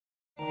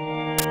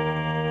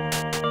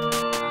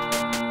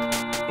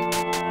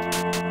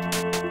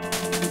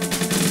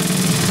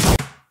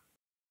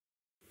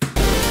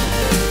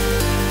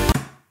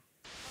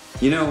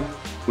You know,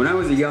 when I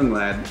was a young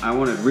lad, I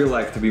wanted real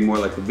life to be more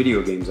like the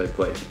video games I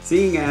played.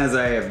 Seeing as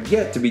I have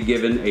yet to be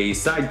given a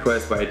side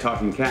quest by a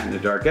talking cat in a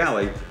dark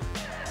alley,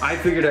 I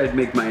figured I'd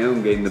make my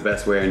own game the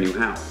best way I knew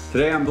how.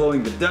 Today I'm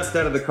blowing the dust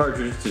out of the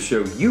cartridge to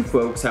show you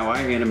folks how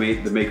I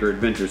animate the Maker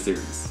Adventure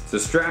series. So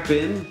strap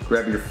in,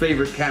 grab your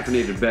favorite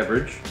caffeinated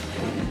beverage,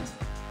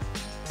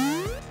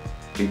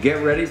 and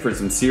get ready for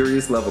some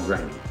serious level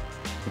grinding.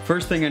 The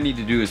first thing I need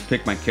to do is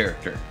pick my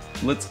character.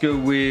 Let's go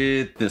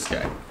with this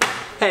guy.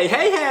 Hey,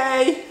 hey,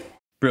 hey!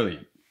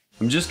 Brilliant.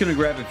 I'm just gonna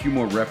grab a few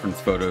more reference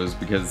photos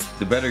because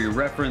the better your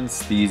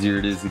reference, the easier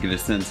it is to get a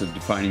sense of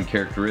defining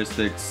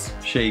characteristics,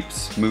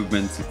 shapes,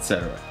 movements,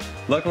 etc.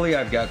 Luckily,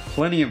 I've got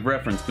plenty of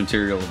reference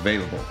material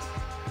available.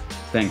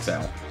 Thanks,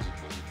 Al.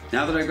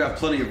 Now that I've got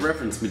plenty of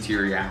reference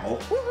material,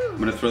 I'm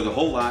gonna throw the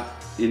whole lot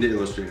into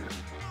Illustrator.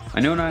 I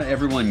know not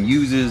everyone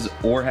uses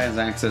or has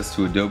access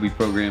to Adobe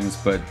programs,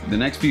 but the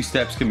next few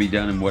steps can be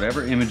done in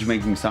whatever image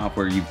making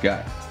software you've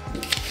got.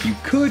 You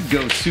could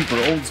go super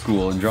old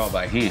school and draw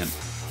by hand.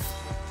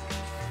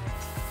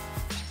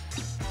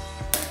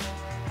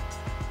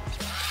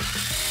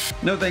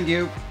 No thank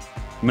you.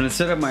 I'm going to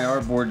set up my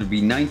artboard to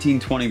be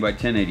 1920 by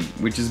 1080,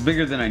 which is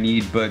bigger than I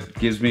need but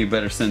gives me a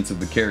better sense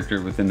of the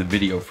character within the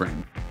video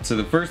frame. So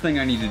the first thing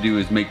I need to do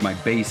is make my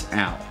base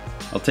Al.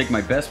 I'll take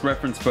my best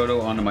reference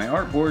photo onto my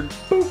artboard,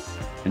 boop,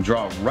 and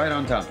draw right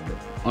on top of it,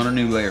 on a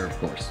new layer of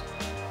course.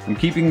 I'm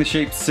keeping the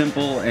shapes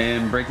simple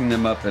and breaking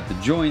them up at the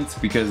joints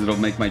because it'll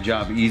make my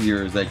job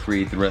easier as I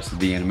create the rest of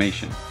the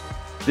animation.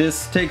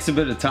 This takes a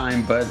bit of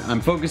time, but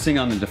I'm focusing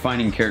on the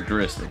defining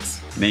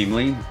characteristics,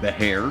 namely the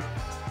hair,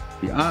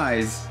 the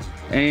eyes,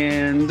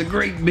 and the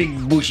great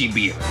big bushy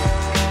beard.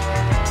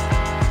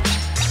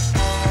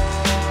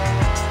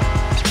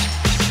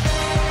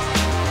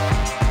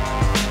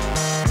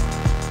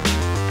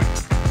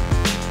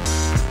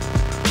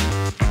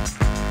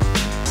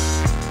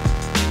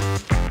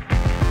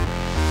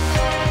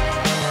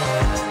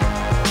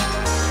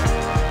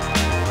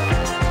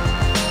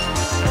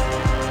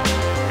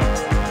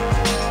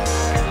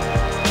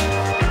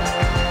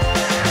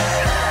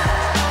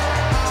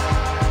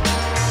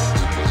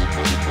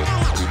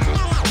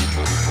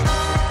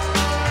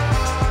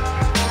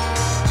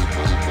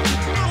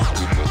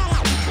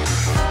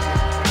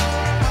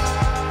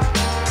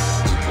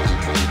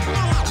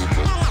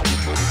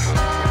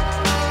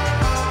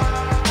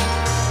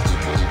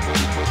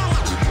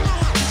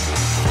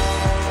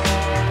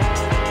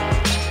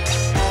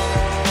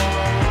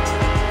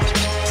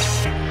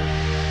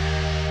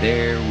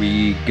 There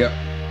we go.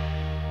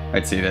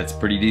 I'd say that's a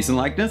pretty decent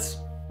likeness.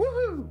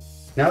 Woohoo!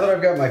 Now that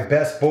I've got my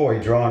best boy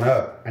drawn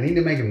up, I need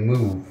to make him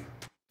move.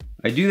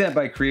 I do that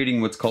by creating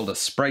what's called a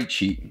sprite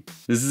sheet.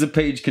 This is a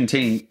page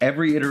containing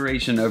every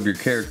iteration of your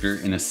character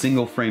in a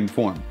single frame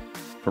form.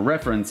 For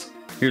reference,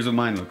 here's what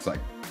mine looks like.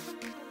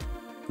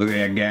 Look at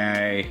that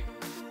guy.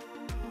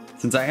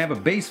 Since I have a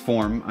base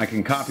form, I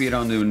can copy it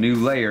onto a new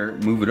layer,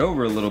 move it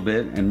over a little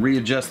bit, and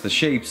readjust the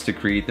shapes to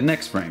create the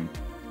next frame.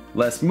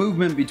 Less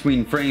movement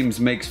between frames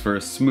makes for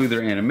a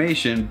smoother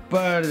animation,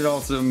 but it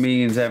also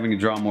means having to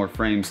draw more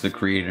frames to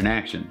create an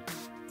action.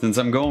 Since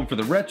I'm going for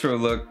the retro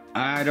look,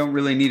 I don't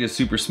really need a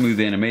super smooth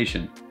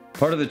animation.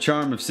 Part of the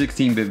charm of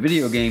 16-bit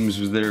video games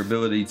was their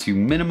ability to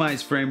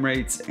minimize frame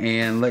rates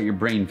and let your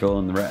brain fill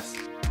in the rest.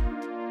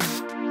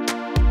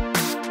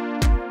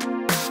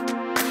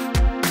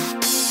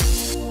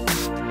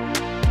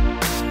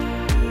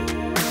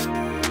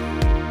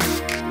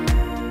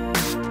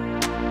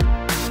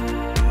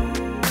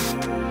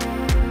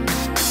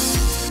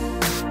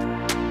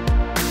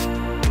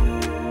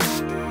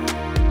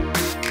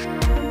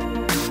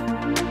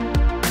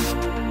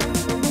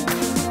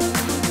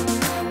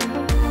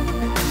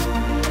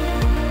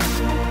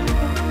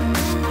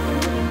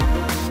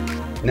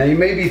 Now you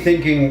may be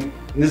thinking,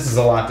 this is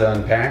a lot to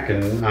unpack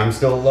and I'm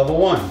still at level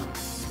 1.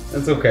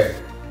 That's okay.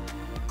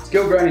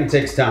 Skill grinding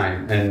takes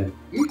time and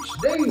it's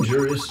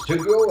dangerous to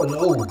go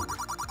alone.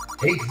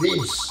 Take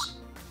this.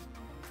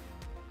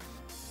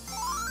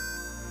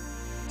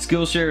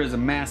 Skillshare is a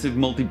massive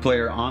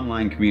multiplayer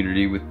online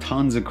community with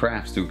tons of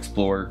crafts to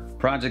explore,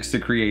 projects to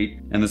create,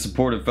 and the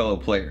support of fellow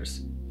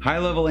players.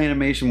 High-level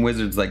animation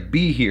wizards like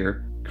B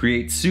here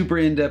create super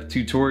in-depth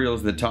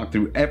tutorials that talk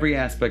through every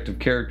aspect of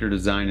character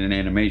design and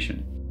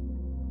animation.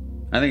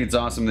 I think it's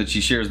awesome that she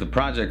shares the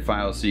project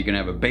files so you can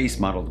have a base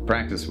model to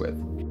practice with.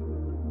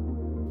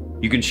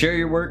 You can share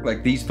your work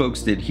like these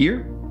folks did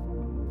here,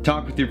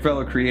 talk with your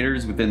fellow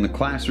creators within the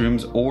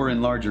classrooms or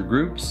in larger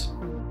groups,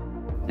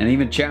 and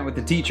even chat with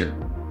the teacher.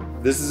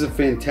 This is a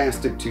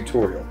fantastic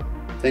tutorial.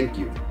 Thank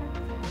you.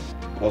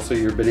 Also,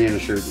 your banana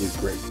shirt is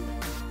great.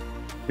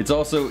 It's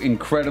also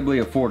incredibly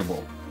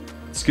affordable.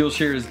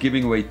 Skillshare is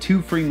giving away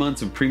 2 free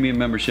months of premium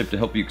membership to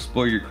help you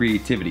explore your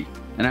creativity.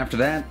 And after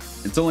that,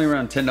 it's only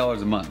around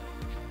 $10 a month.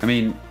 I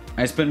mean,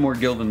 I spend more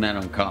gil than that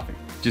on coffee.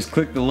 Just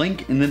click the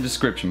link in the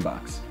description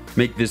box.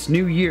 Make this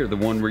new year the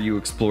one where you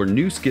explore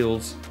new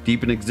skills,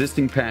 deepen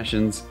existing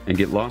passions, and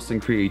get lost in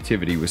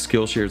creativity with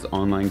Skillshare's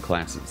online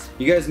classes.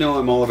 You guys know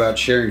I'm all about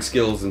sharing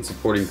skills and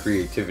supporting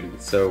creativity,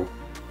 so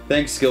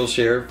Thanks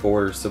Skillshare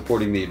for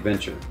supporting the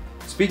adventure.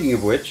 Speaking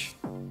of which,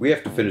 we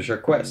have to finish our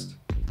quest.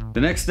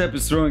 The next step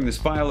is throwing this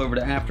file over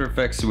to After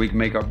Effects so we can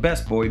make our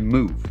best boy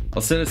move.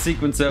 I'll set a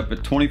sequence up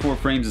at 24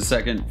 frames a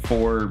second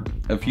for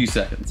a few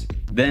seconds.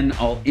 Then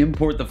I'll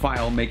import the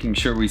file, making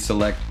sure we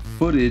select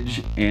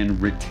footage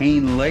and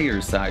retain layer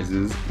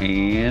sizes,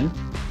 and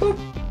boop.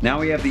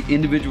 Now we have the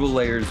individual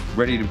layers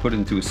ready to put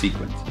into a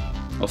sequence.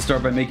 I'll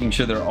start by making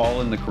sure they're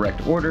all in the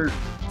correct order,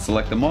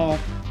 select them all,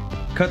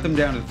 cut them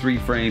down to 3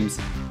 frames.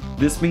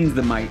 This means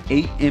that my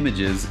 8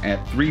 images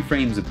at 3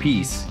 frames a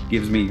piece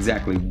gives me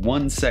exactly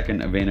 1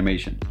 second of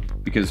animation,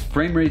 because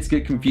frame rates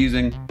get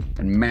confusing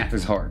and math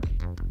is hard.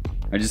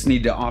 I just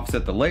need to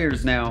offset the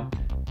layers now,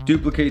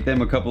 duplicate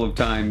them a couple of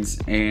times,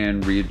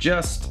 and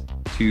readjust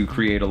to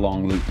create a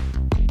long loop.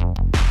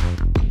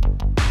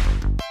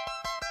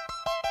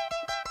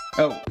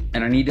 Oh,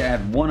 and I need to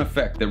add one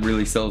effect that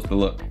really sells the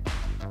look.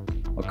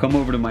 I'll come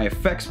over to my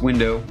effects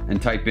window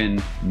and type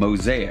in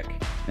mosaic,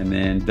 and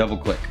then double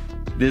click.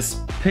 This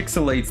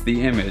pixelates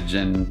the image,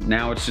 and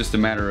now it's just a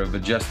matter of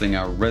adjusting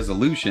our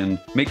resolution,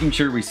 making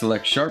sure we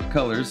select sharp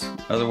colors,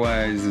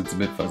 otherwise it's a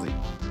bit fuzzy.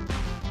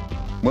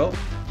 Well,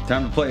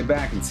 time to play it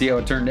back and see how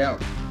it turned out.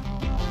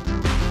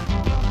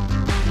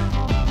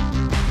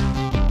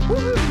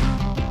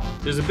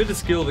 There's a bit of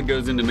skill that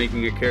goes into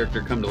making a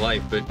character come to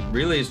life, but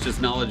really it's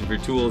just knowledge of your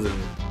tools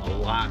and a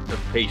lot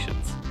of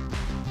patience.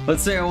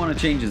 Let's say I want to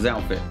change his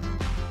outfit.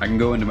 I can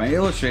go into my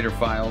Illustrator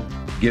file,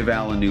 give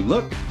Al a new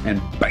look,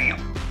 and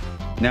BAM!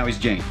 Now he's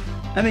Jane.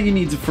 I think he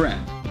needs a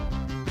friend.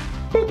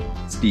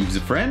 Boop. Steve's a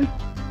friend.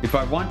 If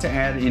I want to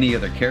add any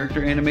other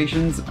character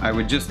animations, I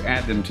would just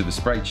add them to the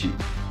sprite sheet.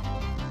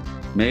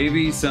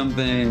 Maybe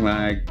something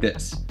like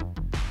this.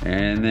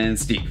 And then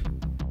Steve.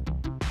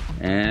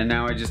 And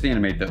now I just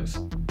animate those.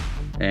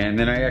 And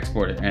then I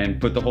export it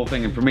and put the whole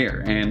thing in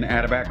Premiere and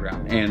add a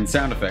background and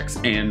sound effects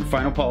and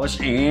final polish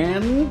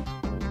and...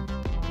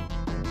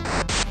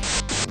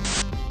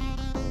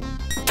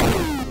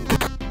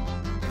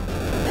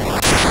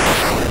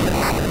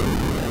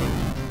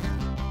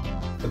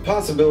 The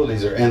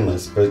possibilities are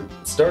endless, but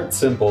start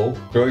simple,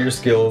 grow your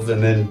skills,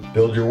 and then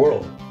build your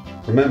world.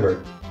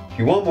 Remember, if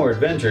you want more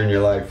adventure in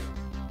your life,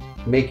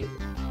 make it.